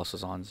saw Carlos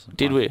Sainz.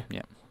 Did we?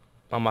 Yeah.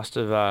 I must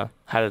have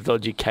had a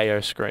dodgy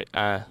KO stream,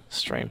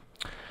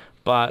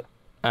 but.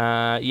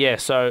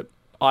 So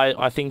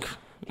I think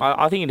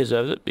he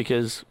deserves it,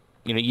 because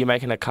you're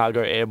making a car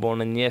go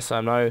airborne, and yes,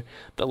 I know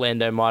that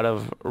Lando might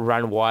have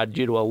run wide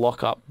due to a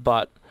lockup,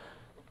 but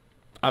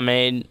I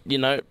mean,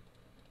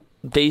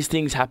 these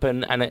things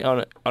happen, and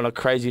on a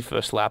crazy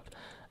first lap,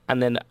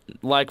 and then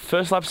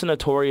first laps are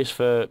notorious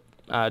for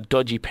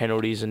dodgy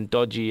penalties and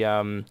dodgy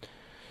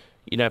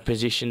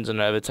positions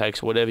and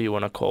overtakes, whatever you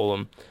want to call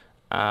them.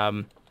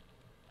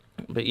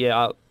 But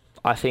yeah,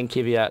 I think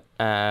Kvyat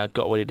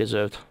got what he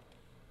deserved.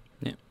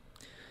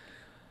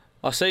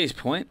 I see his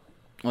point.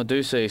 I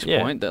do see his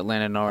point that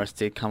Lando Norris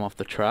did come off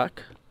the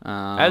track.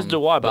 As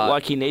do I,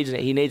 but he needs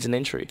an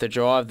entry. The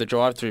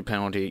drive-through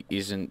penalty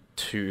isn't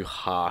too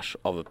harsh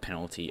of a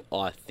penalty,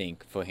 I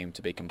think, for him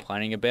to be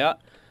complaining about.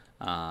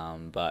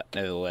 But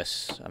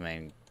nevertheless, I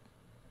mean,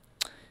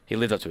 he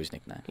lived up to his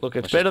nickname. Look,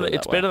 it's better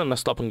than a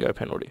stop-and-go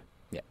penalty.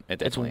 Yeah,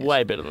 it's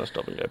way better than a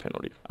stop-and-go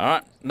penalty. All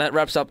right, that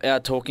wraps up our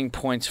talking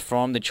points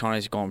from the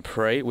Chinese Grand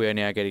Prix. We are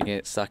now getting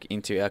it stuck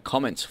into our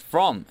comments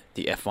from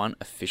the F1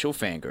 official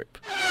fan group.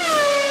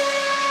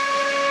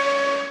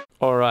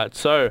 All right,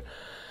 so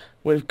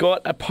we've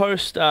got a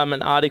post,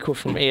 an article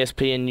from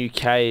ESPN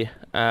UK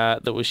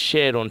that was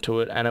shared onto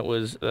it, and it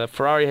was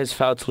Ferrari has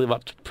failed to live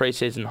up to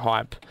pre-season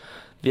hype.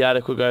 The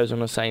article goes on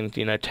to saying,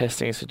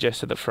 testing has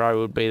suggested that Ferrari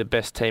would be the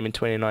best team in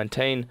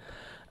 2019.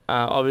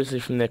 Obviously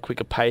from their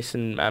quicker pace,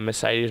 and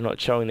Mercedes not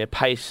showing their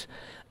pace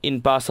in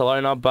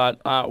Barcelona, but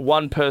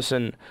one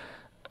person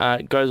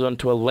goes on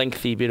to a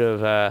lengthy bit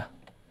of,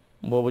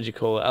 what would you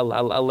call it,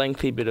 a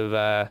lengthy bit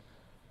of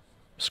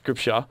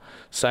scripture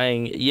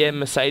saying, yeah,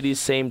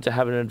 Mercedes seem to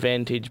have an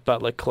advantage,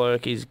 but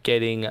Leclerc is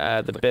getting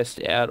the best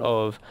out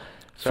of...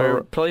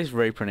 So please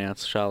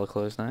repronounce Charles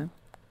Leclerc's name.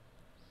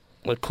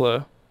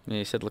 Leclerc? Yeah,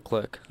 you said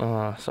Leclerc.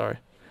 Oh, sorry.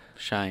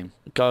 Shame.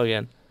 Go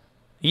again.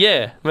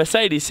 Yeah,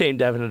 Mercedes seem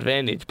to have an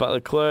advantage, but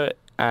Leclerc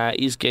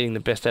is getting the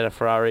best out of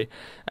Ferrari,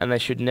 and they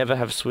should never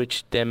have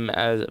switched them,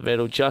 as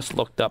Vettel just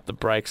locked up the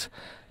brakes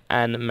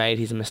and made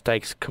his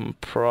mistakes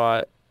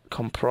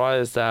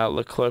comprised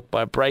Leclerc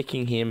by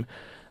breaking him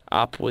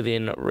up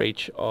within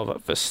reach of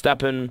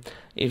Verstappen.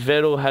 If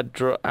Vettel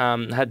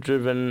had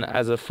driven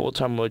as a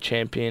four-time world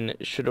champion,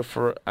 should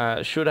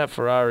have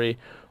Ferrari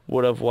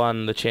would have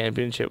won the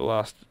championship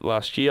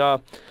last year,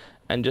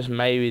 and just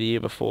maybe the year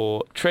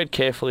before. Tread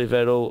carefully,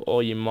 Vettel,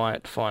 or you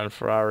might find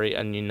Ferrari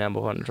a new number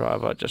one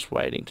driver just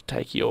waiting to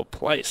take your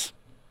place.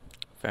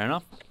 Fair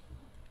enough.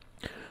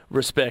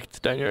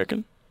 Respect, don't you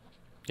reckon?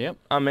 Yep.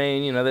 I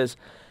mean,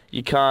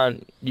 you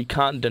can't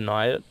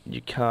deny it.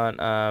 You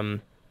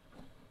can't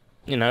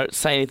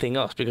say anything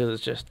else, because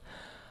it's just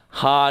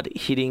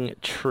hard-hitting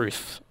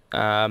truth.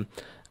 And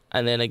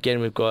then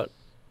again,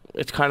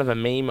 it's kind of a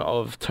meme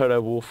of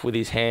Toto Wolff with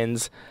his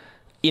hands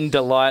in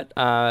delight.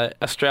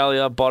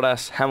 Australia,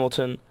 Bottas,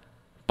 Hamilton.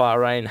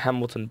 Bahrain,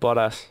 Hamilton,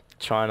 Bottas.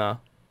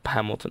 China,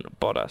 Hamilton,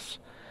 Bottas.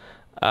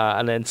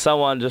 And then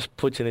someone just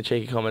puts in a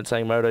cheeky comment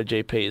saying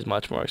MotoGP is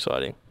much more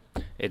exciting.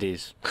 It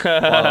is. By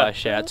the way,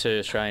 shout out to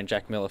Australian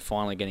Jack Miller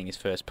finally getting his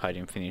first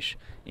podium finish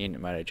in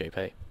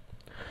MotoGP.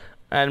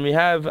 And we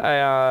have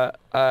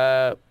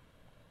a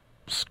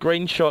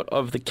screenshot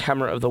of the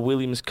camera of the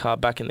Williams car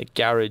back in the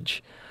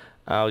garage.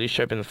 I'll just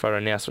show up in the photo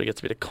now so we get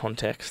a bit of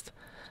context.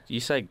 You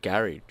say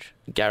garage?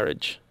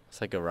 Garage. It's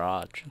like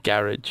garage.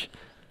 Garage.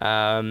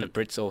 The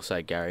Brits all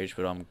say garage,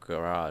 but I'm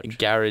garage.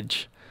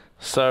 Garage.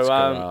 So, it's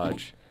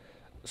garage.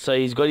 So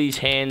he's got his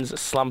hands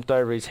slumped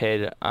over his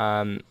head,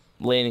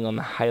 leaning on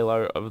the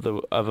halo of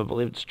I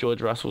believe it's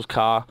George Russell's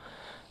car.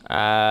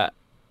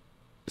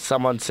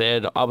 Someone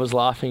said, I was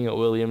laughing at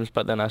Williams,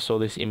 but then I saw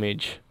this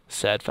image.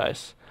 Sad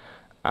face.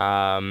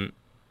 And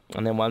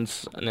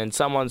then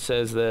someone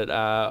says that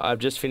I've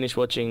just finished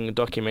watching a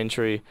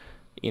documentary,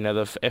 the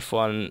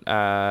F1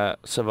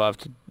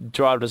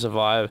 Drive to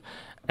Survive,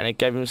 and it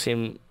gave him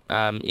some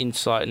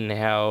insight in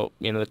how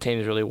the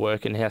teams really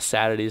work and how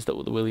sad it is that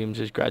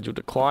Williams' gradual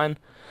decline.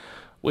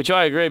 Which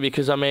I agree,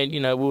 because we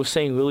were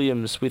seeing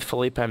Williams with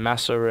Felipe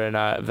Massa and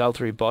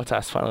Valtteri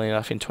Bottas, funnily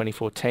enough, in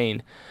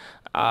 2014.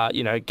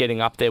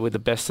 Getting up there with the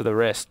best of the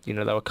rest. They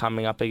were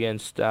coming up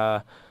against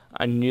a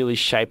newly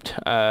shaped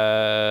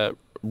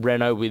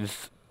Renault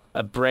with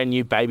a brand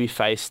new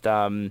baby-faced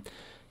Kevin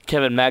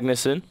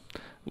Magnussen,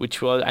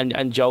 which was and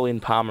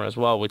Jolyon Palmer as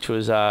well, which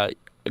was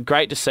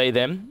great to see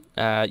them.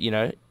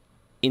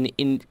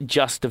 In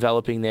just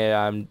developing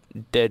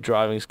their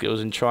driving skills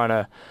and trying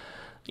to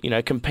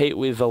compete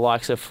with the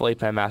likes of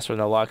Felipe Massa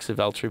and the likes of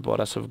Valtteri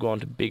Bottas, who have gone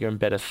to bigger and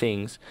better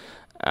things.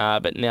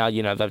 But now,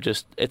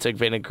 it's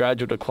been a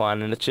gradual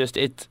decline, and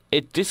it's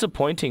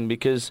disappointing,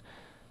 because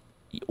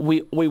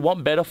we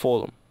want better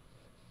for them.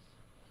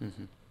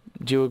 Mm-hmm.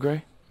 Do you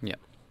agree? Yeah.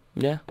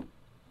 Yeah?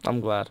 I'm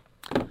glad.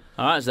 All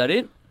right, is that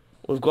it?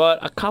 We've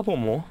got a couple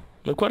more.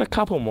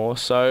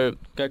 So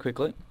go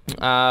quickly.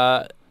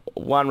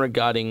 One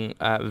regarding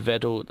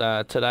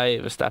Vettel. Today,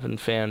 Verstappen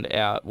found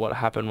out what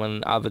happened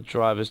when other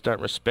drivers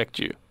don't respect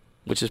you,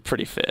 which is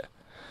pretty fair.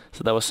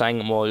 So they were saying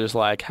it more just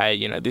like,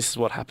 hey, this is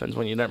what happens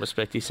when you don't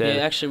respect. He said,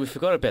 yeah, actually, we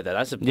forgot about that.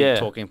 That's a big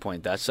talking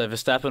point. So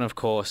Verstappen, of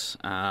course,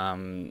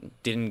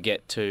 didn't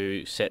get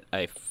to set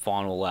a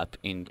final lap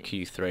in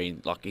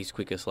Q3, like his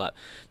quickest lap,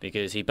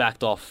 because he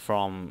backed off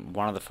from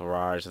one of the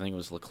Ferraris. I think it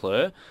was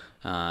Leclerc.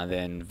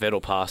 Then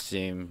Vettel passed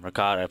him,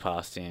 Ricciardo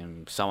passed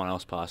him, someone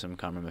else passed him,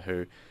 can't remember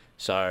who.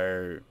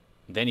 So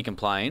then he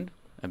complained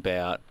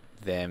about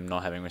them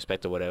not having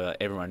respect or whatever.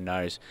 Everyone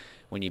knows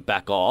when you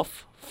back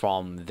off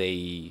from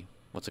the...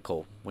 What's it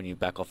called? When you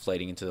back off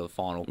leading into the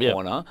final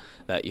corner,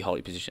 that you hold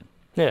your position.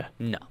 Yeah.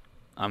 No.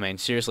 I mean,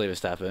 seriously,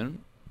 Verstappen,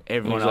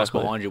 everyone else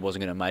behind you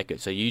wasn't going to make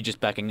it. So you just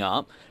backing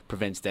up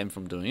prevents them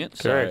from doing it.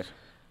 Correct. So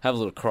have a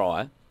little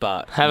cry,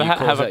 but have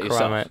a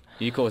cry, mate.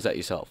 You cause that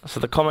yourself. So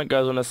the comment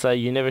goes on to say,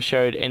 you never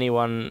showed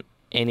anyone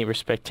any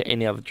respect to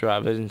any other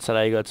drivers, and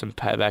today you got some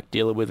payback.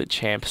 Dealer with it,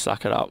 champ.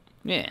 Suck it up.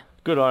 Yeah.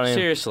 Good on him.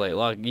 Seriously,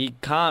 you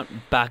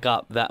can't back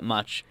up that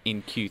much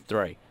in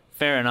Q3.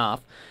 Fair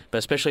enough, but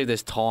especially if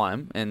there's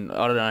time, and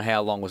I don't know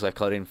how long was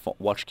left. I didn't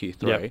watch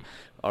Q3. Yep.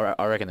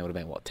 I reckon there would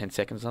have been 10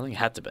 seconds or something. It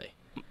had to be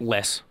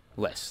less.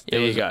 There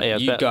you go.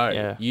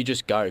 Yeah, You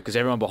just go, because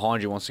everyone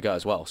behind you wants to go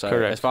as well. So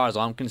correct. As far as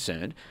I'm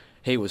concerned,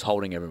 he was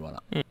holding everyone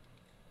up.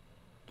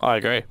 I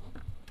agree.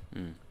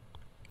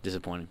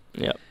 Disappointing.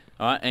 Yep.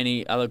 All right,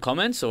 any other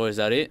comments, or is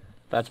that it?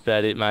 That's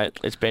about it, mate.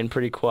 It's been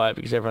pretty quiet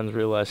because everyone's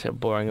realised how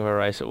boring of a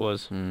race it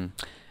was.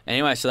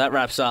 Anyway, so that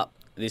wraps up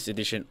this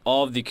edition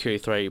of the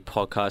Q3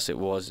 podcast. It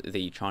was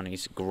the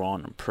Chinese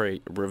Grand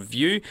Prix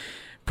review,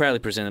 proudly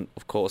presented,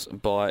 of course,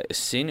 by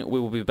Sin. We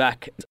will be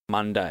back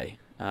Monday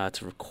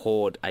to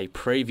record a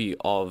preview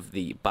of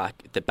the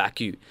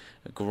Baku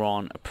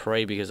Grand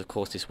Prix because, of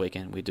course, this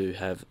weekend we do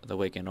have the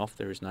weekend off.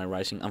 There is no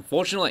racing,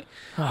 unfortunately.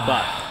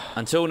 But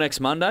until next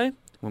Monday,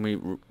 when we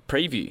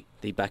preview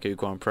the Baku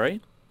Grand Prix,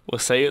 we'll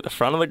see you at the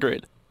front of the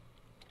grid.